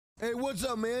Hey, what's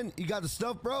up, man? You got the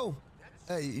stuff, bro?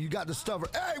 Hey, you got the stuff.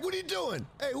 Hey, what are you doing?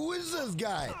 Hey, who is this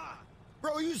guy?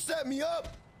 Bro, you set me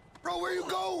up. Bro, where you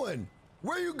going?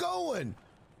 Where you going?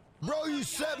 Bro, you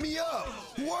set me up.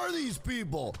 Who are these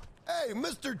people? Hey,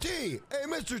 Mr. T. Hey,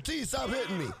 Mr. T, stop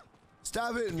hitting me.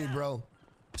 Stop hitting me, bro.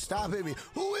 Stop hitting me.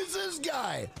 Who is this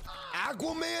guy?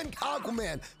 Aquaman?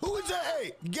 Aquaman. Who is that?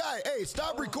 Hey, guy, hey,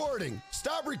 stop recording.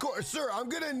 Stop recording. Sir, I'm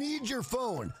going to need your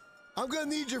phone. I'm going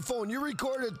to need your phone. You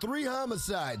recorded 3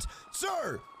 homicides.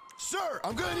 Sir,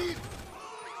 I'm going to need...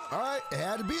 All right, it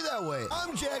had to be that way.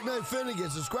 I'm Jackknife Finnegan.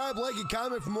 Subscribe, like, and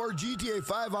comment for more GTA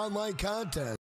 5 online content.